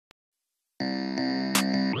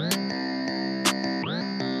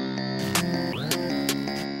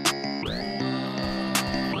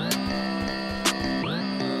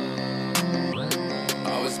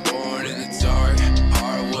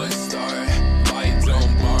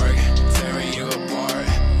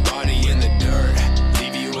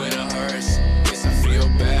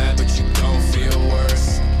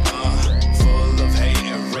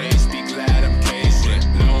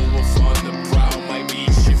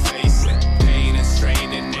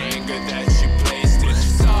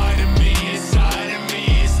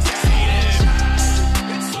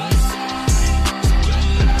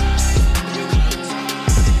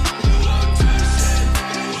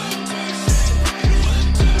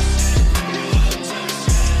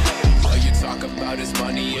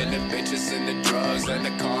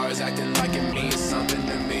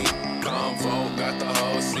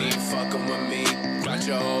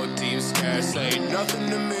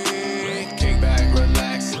Kick back,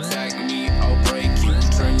 relax, attack me, I'll break you,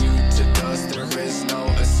 turn you to dust, there is no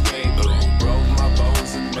escape. Broke my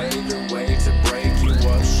bones and made a way to break you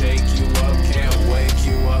up, shake you up, can't wake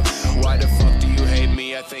you up. Why the fuck do you hate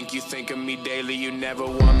me? I think you think of me daily. You never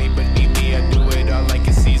want me but need me. I do it all like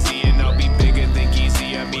it's easy, and I'll be bigger than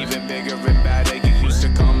easy. I'm even bigger and badder. You used to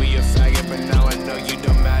call me a faggot, but now I know you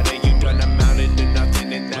don't matter. You